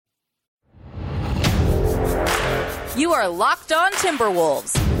You are Locked On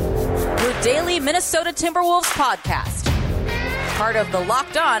Timberwolves, your daily Minnesota Timberwolves podcast. Part of the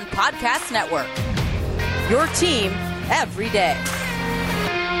Locked On Podcast Network. Your team every day.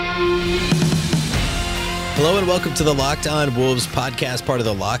 Hello and welcome to the Locked On Wolves podcast, part of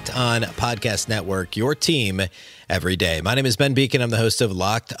the Locked On Podcast Network, your team every day. My name is Ben Beacon. I'm the host of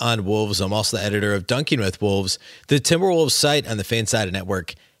Locked On Wolves. I'm also the editor of Dunking with Wolves, the Timberwolves site on the Fansided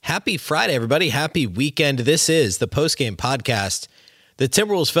Network. Happy Friday, everybody. Happy weekend. This is the postgame podcast. The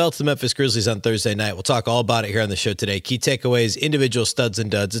Timberwolves fell to the Memphis Grizzlies on Thursday night. We'll talk all about it here on the show today. Key takeaways, individual studs and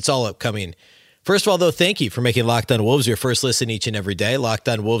duds. It's all upcoming. First of all, though, thank you for making Locked On Wolves your first listen each and every day. Locked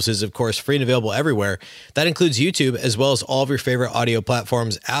On Wolves is, of course, free and available everywhere. That includes YouTube, as well as all of your favorite audio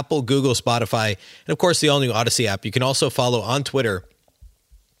platforms, Apple, Google, Spotify, and, of course, the all-new Odyssey app. You can also follow on Twitter.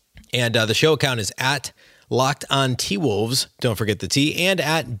 And the show account is at Locked On T-Wolves, don't forget the T, and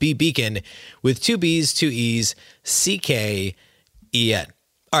at B Beacon with two B's, two E's, C-K-E-N.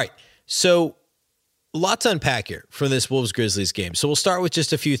 All right, so lots to unpack here for this Wolves-Grizzlies game. So we'll start with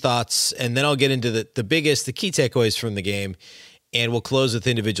just a few thoughts, and then I'll get into the key takeaways from the game, and we'll close with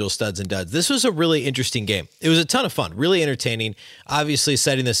individual studs and duds. This was a really interesting game. It was a ton of fun, really entertaining. Obviously,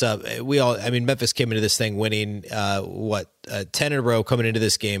 setting this up, Memphis came into this thing winning, 10 in a row coming into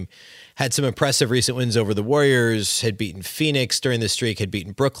this game. Had some impressive recent wins over the Warriors, had beaten Phoenix during the streak, had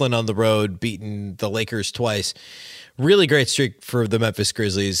beaten Brooklyn on the road, beaten the Lakers twice. Really great streak for the Memphis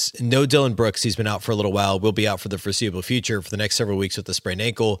Grizzlies. No Dylan Brooks. He's been out for a little while. Will be out for the foreseeable future for the next several weeks with a sprained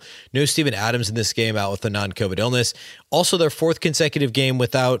ankle. No Steven Adams in this game, out with a non-COVID illness. Also, their fourth consecutive game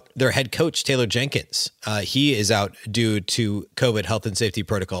without their head coach, Taylor Jenkins. He is out due to COVID health and safety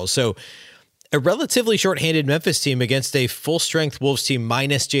protocols. So a relatively shorthanded Memphis team against a full-strength Wolves team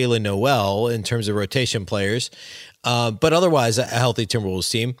minus Jalen Noel in terms of rotation players, but otherwise a healthy Timberwolves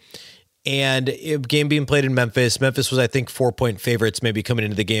team. And a game being played in Memphis. Memphis was, I think, 4-point favorites maybe coming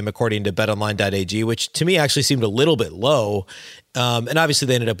into the game according to betonline.ag, which to me actually seemed a little bit low. And obviously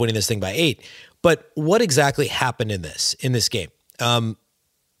they ended up winning this thing by 8. But what exactly happened in this game? The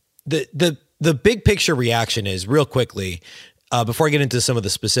big picture reaction is, real quickly, before I get into some of the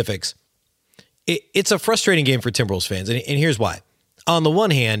specifics, it's a frustrating game for Timberwolves fans, and here's why. On the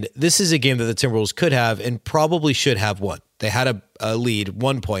one hand, this is a game that the Timberwolves could have and probably should have won. They had a lead,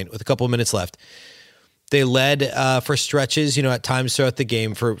 1 point, with a couple of minutes left. They led for stretches, at times throughout the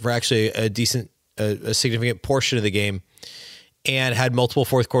game for actually a significant portion of the game, and had multiple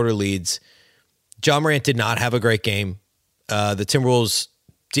fourth quarter leads. Ja Morant did not have a great game. The Timberwolves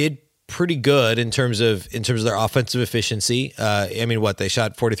did pretty good in terms of their offensive efficiency. They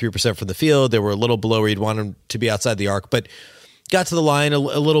shot 43% from the field. They were a little below where you'd want them to be outside the arc, but got to the line a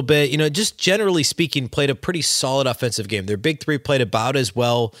little bit. Just generally speaking, played a pretty solid offensive game. Their big three played about as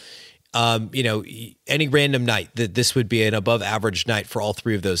well. Any random night that this would be an above average night for all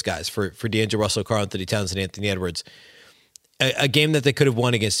three of those guys, for D'Angelo Russell, Karl Anthony Towns, and Anthony Edwards. A game that they could have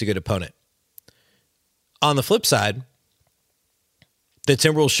won against a good opponent. On the flip side, the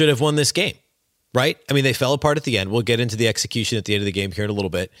Timberwolves should have won this game, right? They fell apart at the end. We'll get into the execution at the end of the game here in a little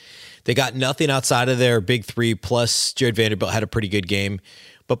bit. They got nothing outside of their big three, plus Jared Vanderbilt had a pretty good game.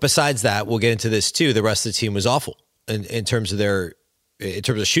 But besides that, we'll get into this too. The rest of the team was awful in terms of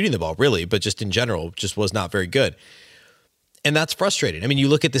shooting the ball, really, but just in general, just was not very good. And that's frustrating. You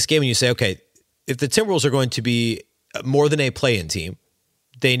look at this game and you say, okay, if the Timberwolves are going to be more than a play-in team,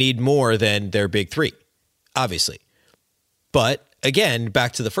 they need more than their big three, obviously. But again,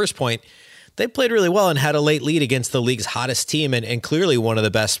 back to the first point, they played really well and had a late lead against the league's hottest team and clearly one of the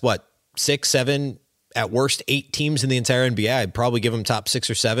best, 6, 7, at worst 8 teams in the entire NBA. I'd probably give them top 6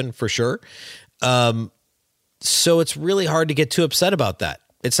 or 7 for sure. So it's really hard to get too upset about that.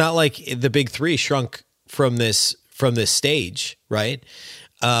 It's not like the big three shrunk from this stage, right?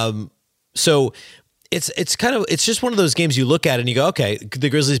 So it's just one of those games you look at and you go, okay, the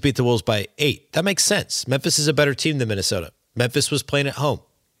Grizzlies beat the Wolves by 8. That makes sense. Memphis is a better team than Minnesota. Memphis was playing at home.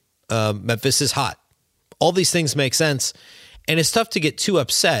 Memphis is hot. All these things make sense. And it's tough to get too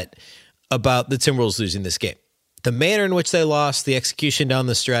upset about the Timberwolves losing this game. The manner in which they lost, the execution down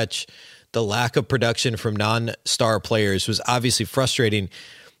the stretch, the lack of production from non-star players was obviously frustrating,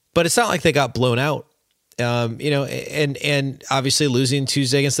 but it's not like they got blown out. And obviously losing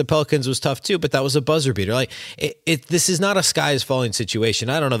Tuesday against the Pelicans was tough too, but that was a buzzer beater. This is not a sky is falling situation.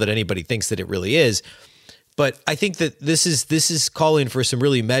 I don't know that anybody thinks that it really is, but I think that this is calling for some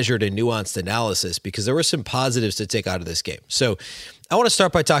really measured and nuanced analysis because there were some positives to take out of this game. So I want to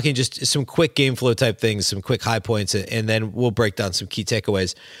start by talking just some quick game flow type things, some quick high points, and then we'll break down some key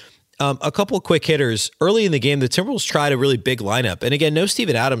takeaways. A couple of quick hitters. Early in the game, the Timberwolves tried a really big lineup. And again, no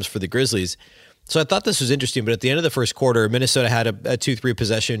Steven Adams for the Grizzlies. So I thought this was interesting, but at the end of the first quarter, Minnesota had a 2-3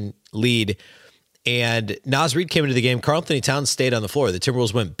 possession lead, and Naz Reid came into the game. Karl Anthony Towns stayed on the floor. The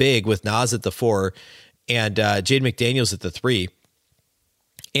Timberwolves went big with Naz at the 4 and Jaden McDaniels at the 3.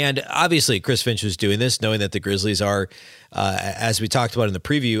 And obviously, Chris Finch was doing this, knowing that the Grizzlies are, as we talked about in the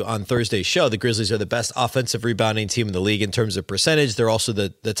preview on Thursday's show, the Grizzlies are the best offensive rebounding team in the league in terms of percentage. They're also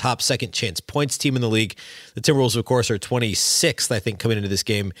the top second chance points team in the league. The Timberwolves, of course, are 26th, I think, coming into this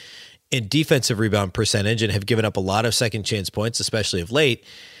game in defensive rebound percentage and have given up a lot of second chance points, especially of late.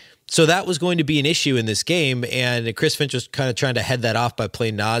 So that was going to be an issue in this game, and Chris Finch was kind of trying to head that off by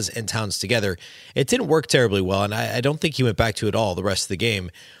playing Naz and Towns together. It didn't work terribly well, and I don't think he went back to it all the rest of the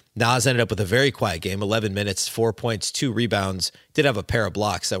game. Naz ended up with a very quiet game, 11 minutes, 4 points, 2 rebounds, did have a pair of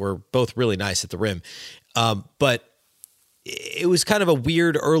blocks that were both really nice at the rim. But it was kind of a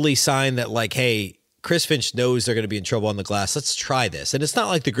weird early sign that, like, hey, Chris Finch knows they're going to be in trouble on the glass. Let's try this. And it's not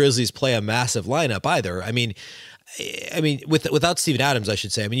like the Grizzlies play a massive lineup either. I mean, without Steven Adams, I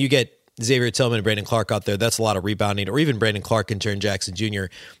should say. I mean, you get Xavier Tillman and Brandon Clark out there. That's a lot of rebounding, or even Brandon Clark and Jaren Jackson Jr.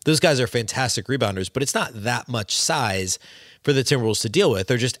 Those guys are fantastic rebounders, but it's not that much size for the Timberwolves to deal with.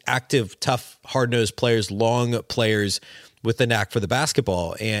 They're just active, tough, hard-nosed players, long players with the knack for the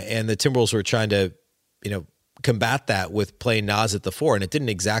basketball. And the Timberwolves were trying to, combat that with playing Naz at the 4, and it didn't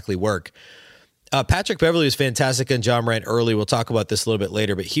exactly work. Patrick Beverley was fantastic on Ja Morant early. We'll talk about this a little bit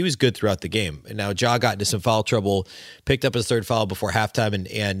later, but he was good throughout the game. And now Ja got into some foul trouble, picked up his third foul before halftime,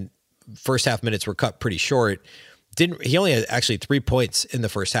 and first half minutes were cut pretty short. He only had actually 3 points in the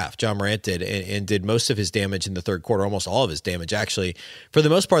first half. Ja Morant did, and did most of his damage in the third quarter, almost all of his damage, actually. For the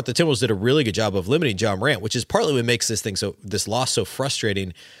most part, the Timberwolves did a really good job of limiting Ja Morant, which is partly what makes this loss so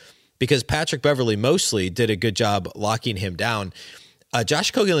frustrating, because Patrick Beverley mostly did a good job locking him down.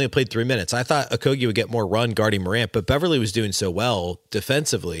 Josh Okogie only played 3 minutes. I thought Okogie would get more run guarding Morant, but Beverley was doing so well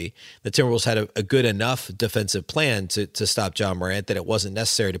defensively. The Timberwolves had a good enough defensive plan to stop Ja Morant that it wasn't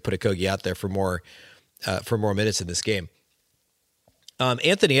necessary to put Okogie out there for more minutes in this game.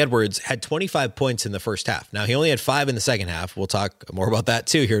 Anthony Edwards had 25 points in the first half. Now, he only had 5 in the second half. We'll talk more about that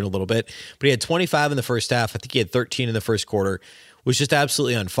too here in a little bit. But he had 25 in the first half. I think he had 13 in the first quarter. Was just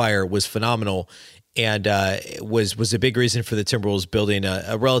absolutely on fire. Was phenomenal. And was a big reason for the Timberwolves building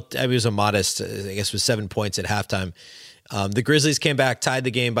it was a modest, I guess it was 7 points at halftime. The Grizzlies came back, tied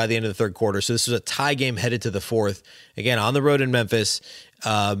the game by the end of the third quarter. So this was a tie game headed to the fourth, again, on the road in Memphis.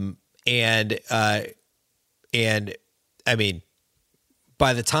 And I mean,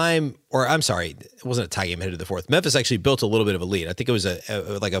 by the time, it wasn't a tie game headed to the fourth. Memphis actually built a little bit of a lead. I think it was a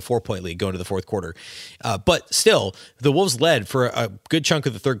 4-point lead going to the fourth quarter. But still, the Wolves led for a good chunk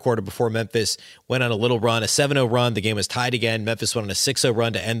of the third quarter before Memphis went on a little run, a 7-0 run. The game was tied again. Memphis went on a 6-0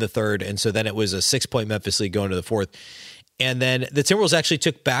 run to end the third. And so then it was a 6-point Memphis lead going to the fourth. And then the Timberwolves actually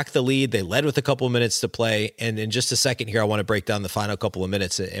took back the lead. They led with a couple of minutes to play. And in just a second here, I want to break down the final couple of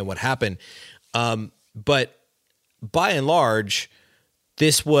minutes and what happened. But by and large,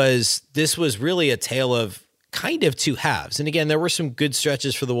 this was really a tale of kind of two halves. And again, there were some good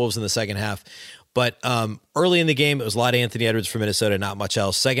stretches for the Wolves in the second half. But early in the game, it was a lot of Anthony Edwards for Minnesota, not much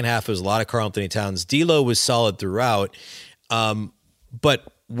else. Second half, it was a lot of Karl Anthony Towns. D'Lo was solid throughout.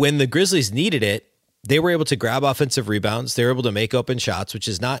 But when the Grizzlies needed it, they were able to grab offensive rebounds. They were able to make open shots, which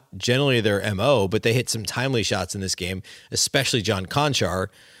is not generally their MO, but they hit some timely shots in this game, especially John Conchar.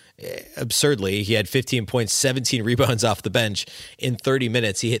 Absurdly, he had 15 points, 17 rebounds off the bench in 30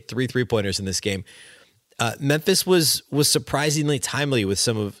 minutes. He hit 3 3-pointers in this game. Memphis was surprisingly timely with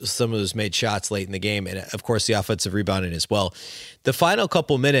some of those made shots late in the game, and of course the offensive rebounding as well. The final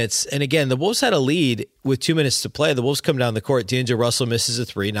couple minutes, and again, the Wolves had a lead with 2 minutes to play. The Wolves come down the court. D'Angelo Russell misses a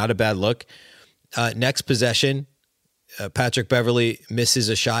 3, not a bad look. Next possession, Patrick Beverley misses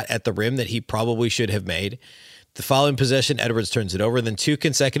a shot at the rim that he probably should have made. The following possession, Edwards turns it over. Then 2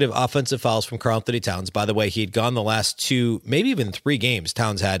 consecutive offensive fouls from Karl Anthony Towns. By the way, he had gone the last 2, maybe even 3 games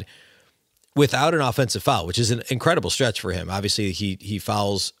Towns had without an offensive foul, which is an incredible stretch for him. Obviously, he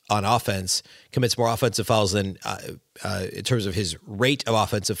fouls on offense, commits more offensive fouls than, in terms of his rate of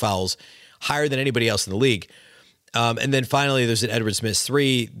offensive fouls, higher than anybody else in the league. And then finally, there's an Edwards missed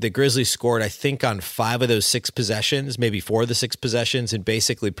 3. The Grizzlies scored, I think, on 5 of those 6 possessions, maybe 4 of the 6 possessions, and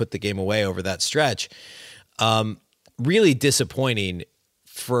basically put the game away over that stretch. Really disappointing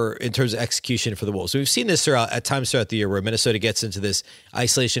in terms of execution for the Wolves. So we've seen this at times throughout the year where Minnesota gets into this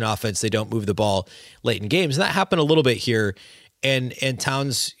isolation offense. They don't move the ball late in games. And that happened a little bit here. And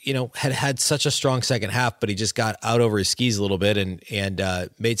Towns, had such a strong second half, but he just got out over his skis a little bit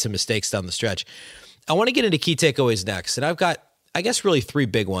and made some mistakes down the stretch. I want to get into key takeaways next. And I've got I guess really three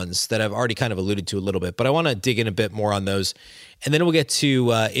big ones that I've already kind of alluded to a little bit, but I want to dig in a bit more on those. And then we'll get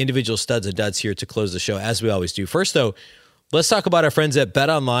to individual studs and duds here to close the show, as we always do. First, though, let's talk about our friends at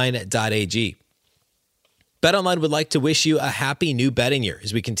betonline.ag. BetOnline would like to wish you a happy new betting year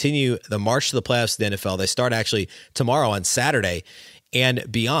as we continue the march to the playoffs of the NFL. They start actually tomorrow on Saturday and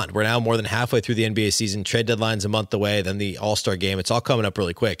beyond. We're now more than halfway through the NBA season. Trade deadline's a month away, then the All-Star game. It's all coming up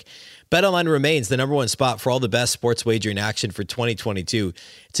really quick. BetOnline remains the number one spot for all the best sports wagering action for 2022.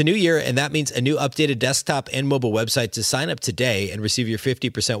 It's a new year, and that means a new updated desktop and mobile website to sign up today and receive your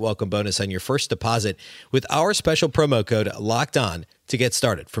 50% welcome bonus on your first deposit with our special promo code LOCKEDON to get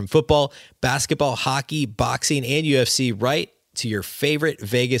started. From football, basketball, hockey, boxing, and UFC, right to your favorite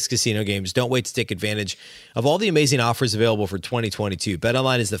Vegas casino games. Don't wait to take advantage of all the amazing offers available for 2022.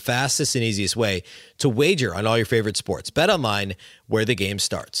 BetOnline is the fastest and easiest way to wager on all your favorite sports. BetOnline, where the game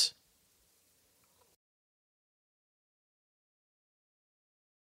starts.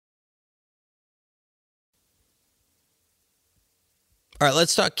 All right,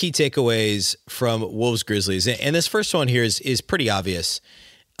 let's talk key takeaways from Wolves Grizzlies. And this first one here is pretty obvious.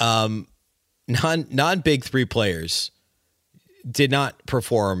 Non-big three players did not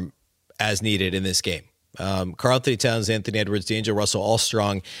perform as needed in this game. Karl-Anthony Towns, Anthony Edwards, D'Angelo Russell, all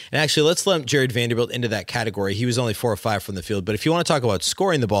strong. And actually, let's lump Jared Vanderbilt into that category. He was only 4 or 5 from the field. But if you want to talk about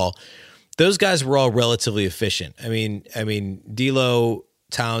scoring the ball, those guys were all relatively efficient. I mean, D'Lo,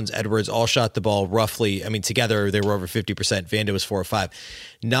 Towns, Edwards all shot the ball roughly. Together they were over 50%. Vanda was 4 or 5.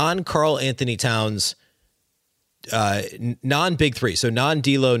 Non-Karl-Anthony Towns, non-big three, so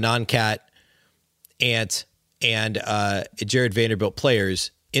non-D'Lo, non-Cat, and Jared Vanderbilt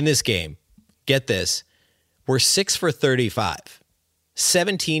players in this game, get this, were 6 for 35,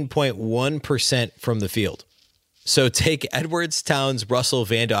 17.1% from the field. So take Edwards, Towns, Russell,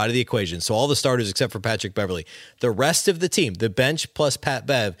 Vanda out of the equation. So all the starters except for Patrick Beverley. The rest of the team, the bench plus Pat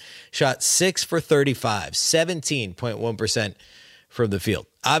Bev, shot 6 for 35, 17.1% from the field.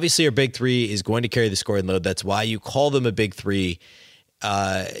 Obviously, our big three is going to carry the scoring load. That's why you call them a big three.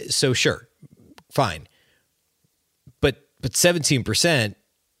 So sure, fine. But 17%,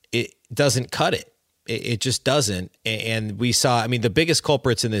 it doesn't cut it. It just doesn't. And we saw, the biggest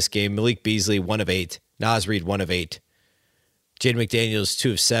culprits in this game, Malik Beasley, 1 of 8. Naz Reid, 1 of 8. Jaden McDaniels,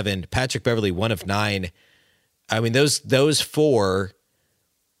 2 of 7. Patrick Beverley, 1 of 9. Those four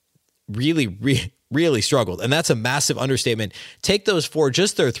really struggled. And that's a massive understatement. Take those four,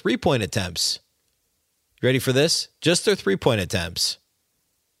 just their 3-point attempts. You ready for this? Just their 3-point attempts.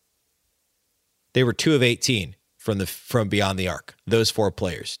 They were 2 of 18 from beyond the arc. Those 4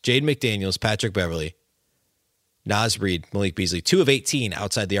 players. Jaden McDaniels, Patrick Beverley, Naz Reid, Malik Beasley, 2 of 18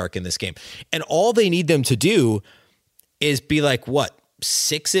 outside the arc in this game. And all they need them to do is be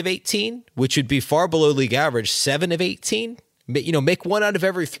 6 of 18, which would be far below league average, 7 of 18. Make 1 out of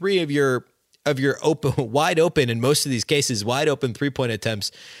every 3 of your open, wide open, in most of these cases, wide open 3-point attempts,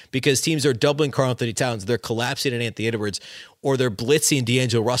 because teams are doubling Karl-Anthony Towns. They're collapsing at Anthony Edwards, or they're blitzing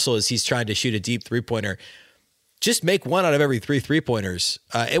D'Angelo Russell as he's trying to shoot a deep 3-pointer. Just make 1 out of every 3 3-pointers.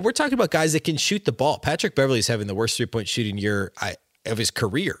 And we're talking about guys that can shoot the ball. Patrick Beverley is having the worst 3-point shooting year of his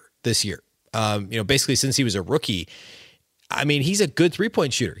career this year. Basically since he was a rookie. He's a good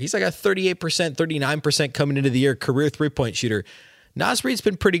 3-point shooter. He's like a 38%, 39% coming into the year career 3-point shooter. Naz Reid's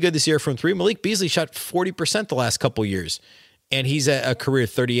been pretty good this year from 3. Malik Beasley shot 40% the last couple years, and he's a career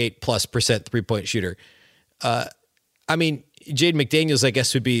 38+% 3-point shooter. Jaden McDaniels, I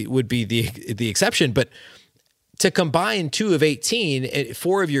guess, would be the exception, but to combine 2 of 18,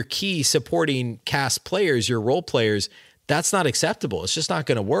 4 of your key supporting cast players, your role players, that's not acceptable. It's just not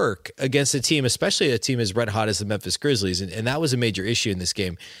going to work against a team, especially a team as red hot as the Memphis Grizzlies. And that was a major issue in this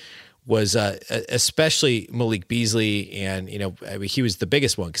game, was especially Malik Beasley. And, he was the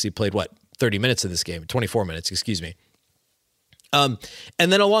biggest one because he played, 30 minutes in this game, 24 minutes, excuse me. And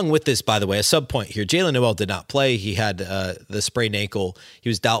then along with this, by the way, a sub point here, Jalen Noel did not play. He had the sprained ankle. He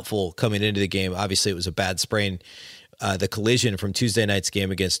was doubtful coming into the game. Obviously, it was a bad sprain. The collision from Tuesday night's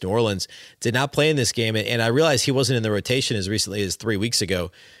game against New Orleans, did not play in this game. And I realized he wasn't in the rotation as recently as 3 weeks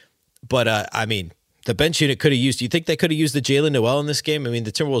ago. But, the bench unit could have used, do you think they could have used the Jalen Noel in this game?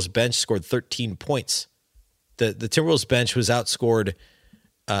 The Timberwolves bench scored 13 points. The Timberwolves bench was outscored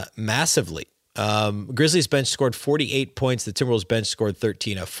massively. Grizzlies bench scored 48 points. The Timberwolves bench scored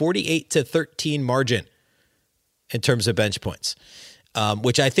 13, a 48-13 margin in terms of bench points,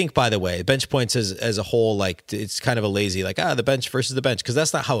 which I think, by the way, bench points as a whole, it's kind of a lazy, the bench versus the bench, because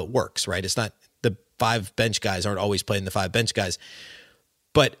that's not how it works, right? It's not, the 5 bench guys aren't always playing the 5 bench guys.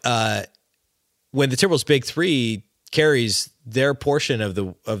 But when the Timberwolves big three carries their portion of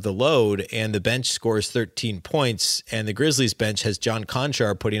the load, and the bench scores 13 points, and the Grizzlies bench has John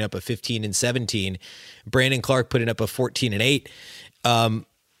Conchar putting up a 15 and 17, Brandon Clark putting up a 14 and 8.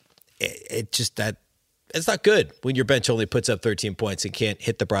 It's not good when your bench only puts up 13 points and can't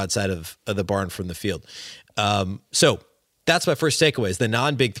hit the broadside of the barn from the field. So that's my first takeaway, is the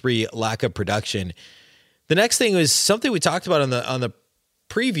non-big three lack of production. The next thing was something we talked about on the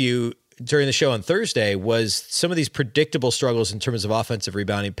preview during the show on Thursday, was some of these predictable struggles in terms of offensive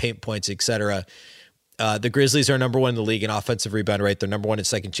rebounding, paint points, etc. The Grizzlies are number one in the league in offensive rebound rate. They're number one in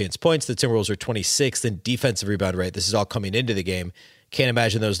second chance points. The Timberwolves are 26th in defensive rebound rate. This is all coming into the game. Can't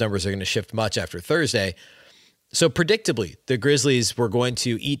imagine those numbers are going to shift much after Thursday. So predictably, the Grizzlies were going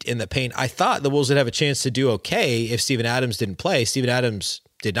to eat in the paint. I thought the Wolves would have a chance to do okay if Steven Adams didn't play. Steven Adams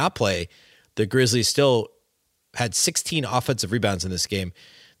did not play. The Grizzlies still had 16 offensive rebounds in this game.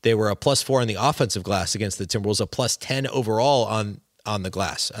 They were a +4 on the offensive glass against the Timberwolves, a +10 overall on the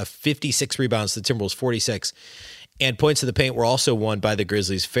glass, 56 rebounds to the Timberwolves, 46. And points to the paint were also won by the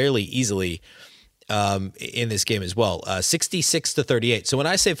Grizzlies fairly easily in this game as well, 66-38. So when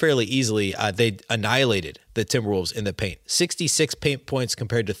I say fairly easily, they annihilated the Timberwolves in the paint. 66 paint points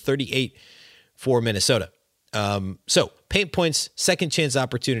compared to 38 for Minnesota. So paint points, second chance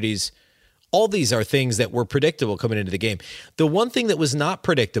opportunities, all these are things that were predictable coming into the game. The one thing that was not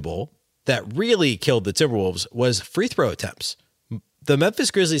predictable that really killed the Timberwolves was free throw attempts. The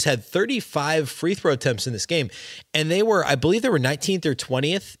Memphis Grizzlies had 35 free throw attempts in this game, and I believe they were 19th or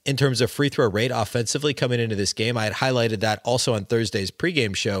 20th in terms of free throw rate offensively coming into this game. I had highlighted that also on Thursday's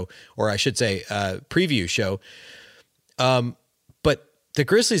pregame show, or I should say preview show. But the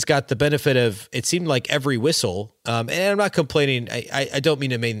Grizzlies got the benefit of, it seemed like, every whistle. And I'm not complaining. I don't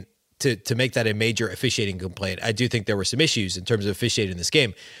mean to make that a major officiating complaint. I do think there were some issues in terms of officiating this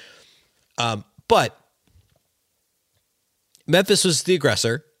game. But Memphis was the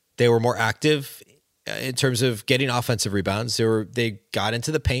aggressor. They were more active in terms of getting offensive rebounds. They got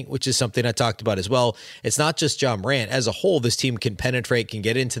into the paint, which is something I talked about as well. It's not just Ja Morant. As a whole, this team can penetrate, can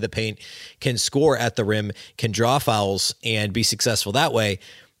get into the paint, can score at the rim, can draw fouls, and be successful that way.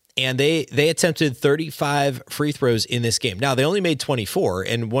 And they attempted 35 free throws in this game. Now, they only made 24,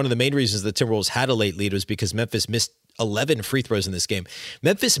 and one of the main reasons the Timberwolves had a late lead was because Memphis missed 11 free throws in this game.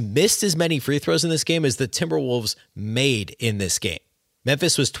 Memphis missed as many free throws in this game as the Timberwolves made in this game.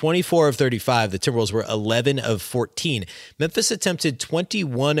 Memphis was 24 of 35. The Timberwolves were 11 of 14. Memphis attempted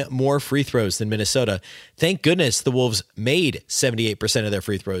 21 more free throws than Minnesota. Thank goodness the Wolves made 78% of their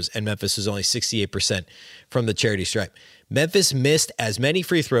free throws, and Memphis was only 68% from the charity stripe. Memphis missed as many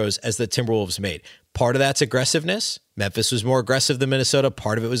free throws as the Timberwolves made. Part of that's aggressiveness. Memphis was more aggressive than Minnesota.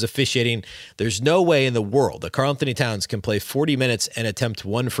 Part of it was officiating. There's no way in the world that Karl-Anthony Towns can play 40 minutes and attempt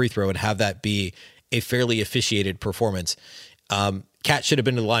one free throw and have that be a fairly officiated performance. Cat should have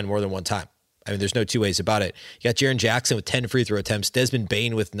been to the line more than one time. I mean, there's no two ways about it. You got Jaren Jackson with 10 free throw attempts, Desmond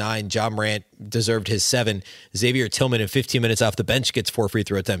Bane with 9, Ja Morant deserved his 7, Xavier Tillman in 15 minutes off the bench gets 4 free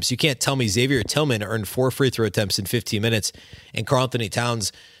throw attempts. You can't tell me Xavier Tillman earned 4 free throw attempts in 15 minutes and Karl-Anthony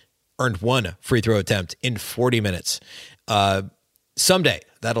Towns earned 1 free throw attempt in 40 minutes. Someday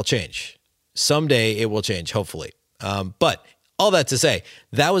that'll change. Someday it will change, hopefully. But all that to say,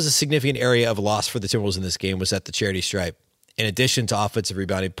 that was a significant area of loss for the Timberwolves in this game, was at the charity stripe, in addition to offensive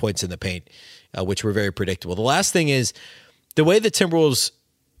rebounding, points in the paint, which were very predictable. The last thing is the way the Timberwolves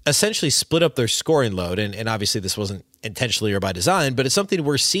essentially split up their scoring load, and obviously this wasn't intentionally or by design, but it's something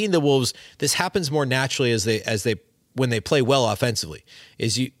we're seeing the Wolves. This happens more naturally when they play well offensively,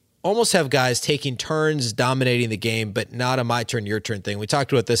 is you almost have guys taking turns dominating the game, but not a my turn, your turn thing. We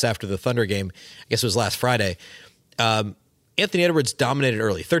talked about this after the Thunder game. I guess it was last Friday. Anthony Edwards dominated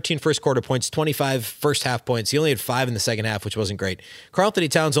early, 13 first quarter points, 25 first half points. He only had 5 in the second half, which wasn't great. Karl-Anthony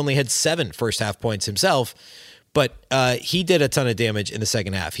Towns only had 7 first half points himself, but he did a ton of damage in the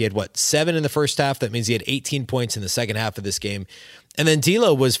second half. He had 7 in the first half. That means he had 18 points in the second half of this game. And then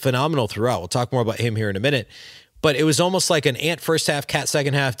D'Lo was phenomenal throughout. We'll talk more about him here in a minute. But it was almost like an Ant first half, Cat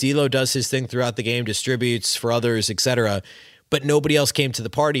second half. D'Lo does his thing throughout the game, distributes for others, etc. But nobody else came to the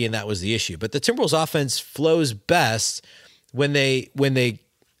party, and that was the issue. But the Timberwolves offense flows best when they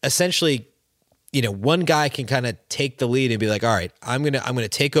essentially, one guy can kind of take the lead and be like, all right, I'm gonna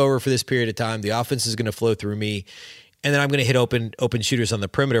take over for this period of time. The offense is gonna flow through me, and then I'm gonna hit open shooters on the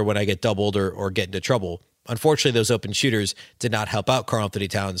perimeter when I get doubled or get into trouble. Unfortunately, those open shooters did not help out Karl-Anthony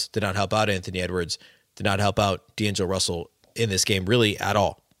Towns, did not help out Anthony Edwards, did not help out D'Angelo Russell in this game really at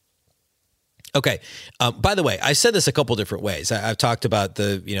all. Okay. By the way, I said this a couple different ways. I've talked about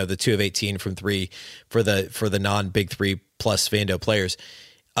the 2 of 18 from 3 for the non-big 3 plus Vando players.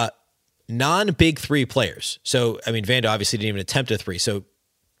 non-big three players. So, I mean, Vando obviously didn't even attempt a three. So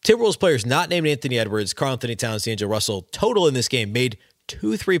Timberwolves players not named Anthony Edwards, Karl Anthony Towns, D'Angelo Russell, total in this game made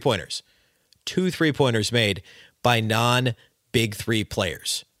 2 3-pointers. 2 3-pointers made by non-big three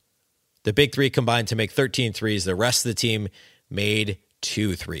players. The big three combined to make 13 threes. The rest of the team made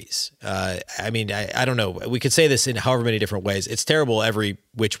 2 threes. I mean, I don't know. We could say this in however many different ways. It's terrible every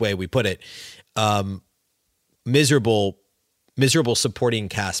which way we put it. Miserable supporting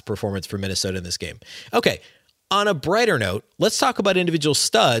cast performance for Minnesota in this game. Okay, on a brighter note, let's talk about individual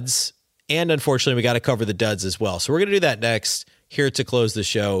studs, and unfortunately, we got to cover the duds as well. So we're going to do that next here to close the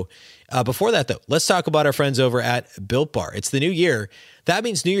show. Before that, though, let's talk about our friends over at Built Bar. It's the new year. That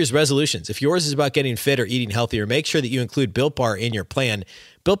means New Year's resolutions. If yours is about getting fit or eating healthier, make sure that you include Built Bar in your plan.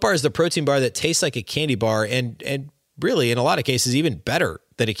 Built Bar is the protein bar that tastes like a candy bar and really, in a lot of cases, even better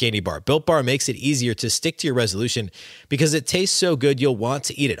than a candy bar. Built Bar makes it easier to stick to your resolution because it tastes so good you'll want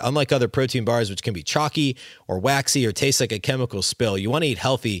to eat it. Unlike other protein bars, which can be chalky or waxy or taste like a chemical spill, you want to eat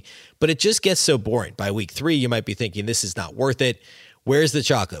healthy, but it just gets so boring. By week 3, you might be thinking, this is not worth it. Where's the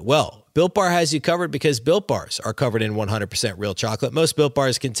chocolate? Well, Built Bar has you covered because Built Bars are covered in 100% real chocolate. Most Built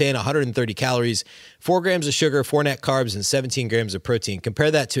Bars contain 130 calories, 4 grams of sugar, 4 net carbs, and 17 grams of protein. Compare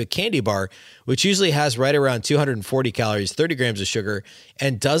that to a candy bar, which usually has right around 240 calories, 30 grams of sugar,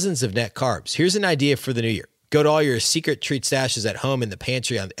 and dozens of net carbs. Here's an idea for the new year. Go to all your secret treat stashes at home, in the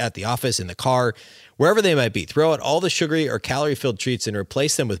pantry, at the office, in the car, wherever they might be. Throw out all the sugary or calorie-filled treats and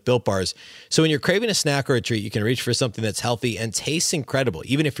replace them with Built Bars. So when you're craving a snack or a treat, you can reach for something that's healthy and tastes incredible.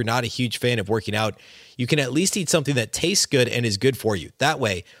 Even if you're not a huge fan of working out, you can at least eat something that tastes good and is good for you. That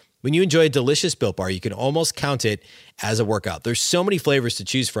way, when you enjoy a delicious Built Bar, you can almost count it as a workout. There's so many flavors to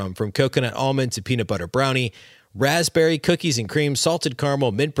choose from coconut almond to peanut butter brownie, raspberry, cookies and cream, salted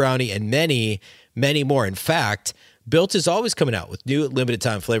caramel, mint brownie, and many, many more. In fact, Built is always coming out with new limited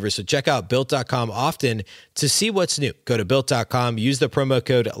time flavors, so check out Built.com often to see what's new. Go to Built.com, use the promo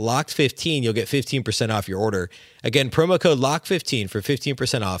code LOCKED15, you'll get 15% off your order. Again, promo code LOCKED15 for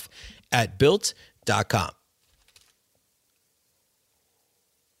 15% off at Built.com.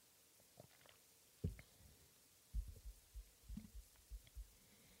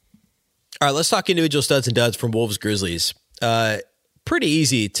 All right, let's talk individual studs and duds from Wolves Grizzlies. Pretty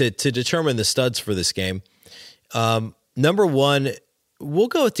easy to determine the studs for this game. Number one, we'll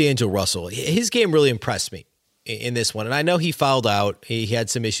go with D'Angelo Russell. His game really impressed me in this one. And I know he fouled out. He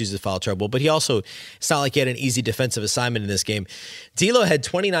had some issues with foul trouble, but it's not like he had an easy defensive assignment in this game. D'Lo had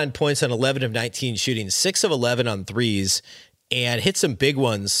 29 points on 11 of 19 shooting, 6 of 11 on threes, and hit some big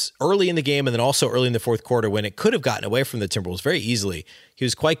ones early in the game and then also early in the fourth quarter when it could have gotten away from the Timberwolves very easily. He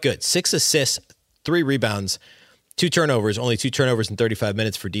was quite good. 6 assists, 3 rebounds, 2 turnovers, only 2 turnovers in 35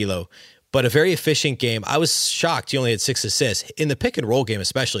 minutes for D'Lo. But a very efficient game. I was shocked he only had 6 assists. In the pick and roll game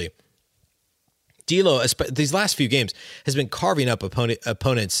especially, D'Lo, these last few games, has been carving up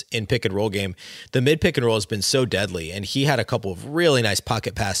opponents in pick and roll game. The mid pick and roll has been so deadly, and he had a couple of really nice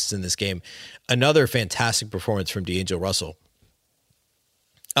pocket passes in this game. Another fantastic performance from D'Angelo Russell.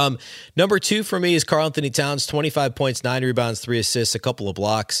 Number 2 for me is Karl Anthony Towns, 25 points, 9 rebounds, 3 assists, a couple of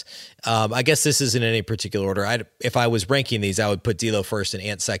blocks. I guess this isn't in any particular order. If I was ranking these, I would put D'Lo first and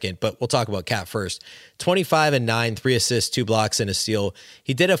Ant second, but we'll talk about Cat first. 25 and 9, 3 assists, 2 blocks, and a steal.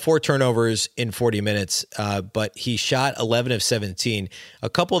 He did have 4 turnovers in 40 minutes, but he shot 11 of 17. A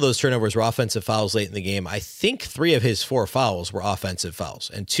couple of those turnovers were offensive fouls late in the game. I think 3 of his 4 fouls were offensive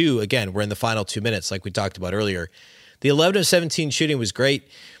fouls, and 2, again, were in the final 2 minutes, like we talked about earlier. The 11 of 17 shooting was great.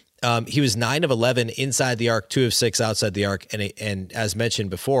 He was 9 of 11 inside the arc, 2 of 6 outside the arc, and as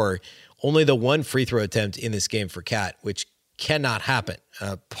mentioned before, only the 1 free throw attempt in this game for Cat, which cannot happen.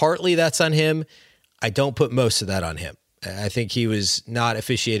 Partly that's on him. I don't put most of that on him. I think he was not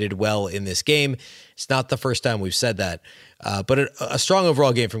officiated well in this game. It's not the first time we've said that, but a strong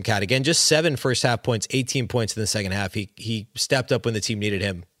overall game from Cat. Again, just 7 first half points, 18 points in the second half. He stepped up when the team needed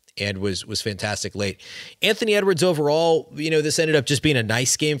him and was fantastic late. Anthony Edwards overall, this ended up just being a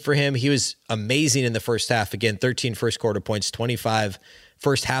nice game for him. He was amazing in the first half. Again, 13 first quarter points, 25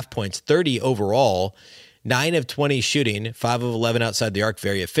 first half points, 30 overall, 9 of 20 shooting, 5 of 11 outside the arc,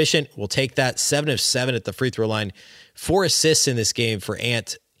 very efficient. We'll take that. 7 of 7 at the free throw line, 4 assists in this game for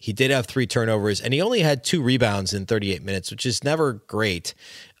Ant. He did have 3 turnovers, and he only had 2 rebounds in 38 minutes, which is never great.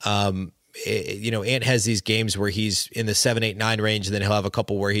 Ant has these games where he's in the 7, 8, 9 range, and then he'll have a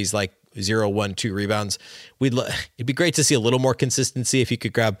couple where he's like 0, 1, 2 rebounds. It'd be great to see a little more consistency. If he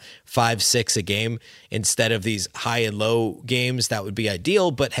could grab 5, 6 a game instead of these high and low games, that would be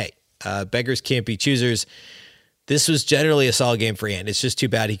ideal. But hey, beggars can't be choosers. This was generally a solid game for Ant. It's just too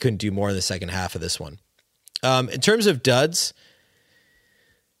bad he couldn't do more in the second half of this one. In terms of duds,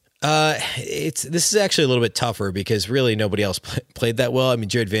 This is actually a little bit tougher because really nobody else played that well. I mean,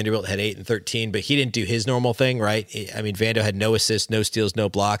 Jared Vanderbilt had 8 and 13, but he didn't do his normal thing, right? I mean, Vando had no assists, no steals, no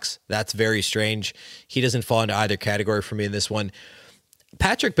blocks. That's very strange. He doesn't fall into either category for me in this one.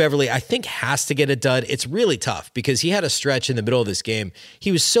 Patrick Beverley, I think, has to get a dud. It's really tough because he had a stretch in the middle of this game.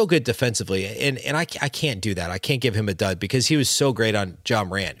 He was so good defensively, and I can't do that. I can't give him a dud because he was so great on Ja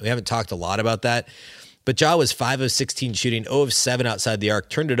Morant. We haven't talked a lot about that. But Ja was 5 of 16 shooting, 0 of 7 outside the arc,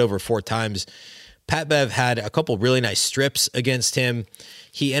 turned it over 4 times. Pat Bev had a couple really nice strips against him.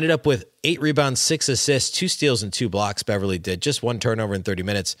 He ended up with 8 rebounds, 6 assists, 2 steals, and 2 blocks. Beverly did just 1 turnover in 30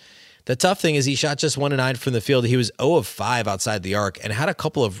 minutes. The tough thing is he shot just 1 of 9 from the field. He was 0 of 5 outside the arc and had a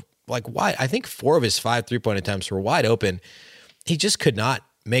couple of wide. I think 4 of his 5 3-point attempts were wide open. He just could not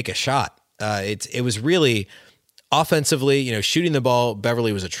make a shot. It was really offensively, shooting the ball.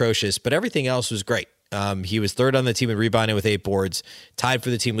 Beverly was atrocious, but everything else was great. He was 3rd on the team in rebounding with 8 boards, tied for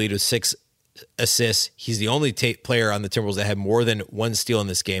the team lead with 6 assists. He's the only player on the Timberwolves that had more than 1 steal in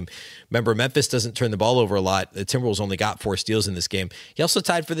this game. Remember, Memphis doesn't turn the ball over a lot. The Timberwolves only got 4 steals in this game. He also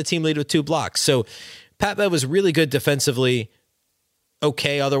tied for the team lead with 2 blocks. So Pat Bev was really good defensively,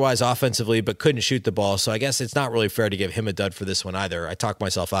 okay otherwise offensively, but couldn't shoot the ball. So I guess it's not really fair to give him a dud for this one either. I talked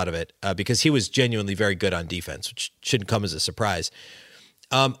myself out of it because he was genuinely very good on defense, which shouldn't come as a surprise.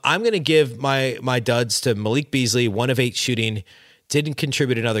 I'm going to give my duds to Malik Beasley, 1 of 8 shooting, didn't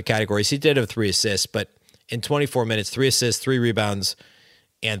contribute in other categories. He did have 3 assists, but in 24 minutes, 3 assists, 3 rebounds,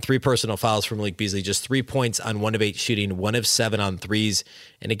 and 3 personal fouls from Malik Beasley, just 3 points on 1 of 8 shooting, 1 of 7 on threes.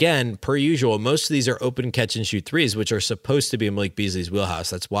 And again, per usual, most of these are open catch and shoot threes, which are supposed to be in Malik Beasley's wheelhouse.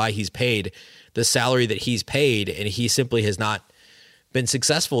 That's why he's paid the salary that he's paid, and he simply has not been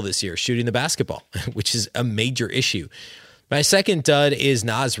successful this year shooting the basketball, which is a major issue. My second dud is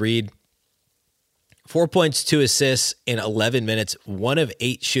Naz Reid. 4 points, 2 assists in 11 minutes, 1 of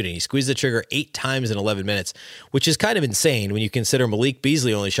 8 shooting. He squeezed the trigger 8 times in 11 minutes, which is kind of insane when you consider Malik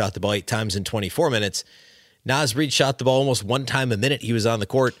Beasley only shot the ball 8 times in 24 minutes. Naz Reid shot the ball almost 1 time a minute he was on the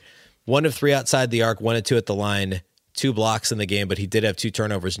court. 1 of 3 outside the arc, 1 of 2 at the line, 2 blocks in the game, but he did have 2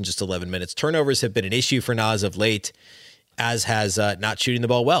 turnovers in just 11 minutes. Turnovers have been an issue for Naz of late, as has not shooting the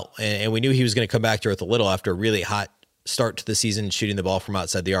ball well. And we knew he was going to come back to earth a little after a really hot start to the season shooting the ball from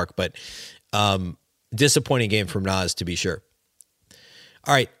outside the arc, but disappointing game from Naz to be sure.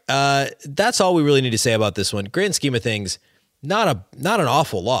 All right, that's all we really need to say about this one. Grand scheme of things, not an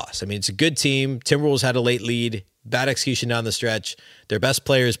awful loss. I mean, it's a good team. Timberwolves had a late lead, bad execution down the stretch. Their best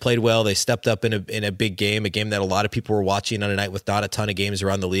players played well. They stepped up in a big game, a game that a lot of people were watching on a night with not a ton of games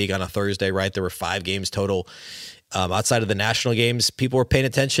around the league on a Thursday, right? There were 5 games total. Outside of the national games, people were paying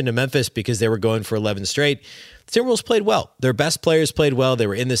attention to Memphis because they were going for 11 straight. The Timberwolves played well. Their best players played well. They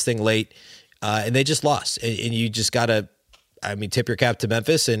were in this thing late, and they just lost. And you just got to, tip your cap to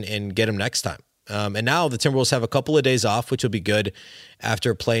Memphis and get them next time. And now the Timberwolves have a couple of days off, which will be good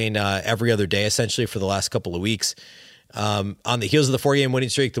after playing every other day, essentially, for the last couple of weeks. On the heels of the 4-game winning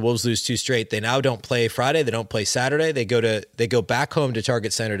streak, the Wolves lose 2 straight. They now don't play Friday. They don't play Saturday. They go back home to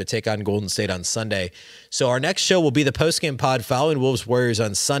Target Center to take on Golden State on Sunday. So our next show will be the postgame pod following Wolves Warriors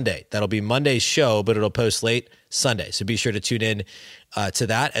on Sunday. That'll be Monday's show, but it'll post late Sunday. So be sure to tune in to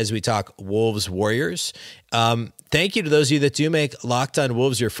that as we talk Wolves Warriors. Thank you to those of you that do make Locked On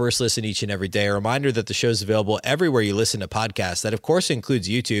Wolves your first listen each and every day. A reminder that the show is available everywhere you listen to podcasts. That, of course, includes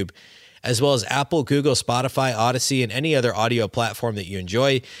YouTube, as well as Apple, Google, Spotify, Odyssey, and any other audio platform that you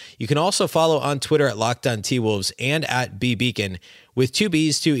enjoy. You can also follow on Twitter at Locked On T-Wolves and at BBeacon with 2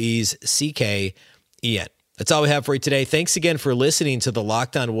 B's, 2 E's, CKEN. That's all we have for you today. Thanks again for listening to the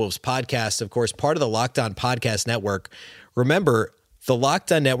Locked On Wolves podcast, of course, part of the Locked On Podcast Network. Remember, the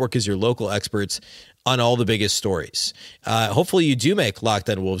Locked On Network is your local experts on all the biggest stories. Hopefully you do make Locked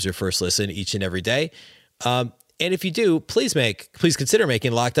On Wolves your first listen each and every day. And if you do, please consider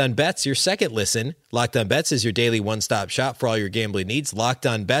making Locked On Bets your second listen. Locked On Bets is your daily one-stop shop for all your gambling needs. Locked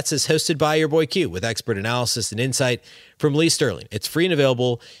On Bets is hosted by your boy Q with expert analysis and insight from Lee Sterling. It's free and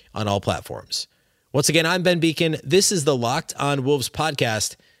available on all platforms. Once again, I'm Ben Beacon. This is the Locked On Wolves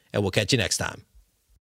podcast, and we'll catch you next time.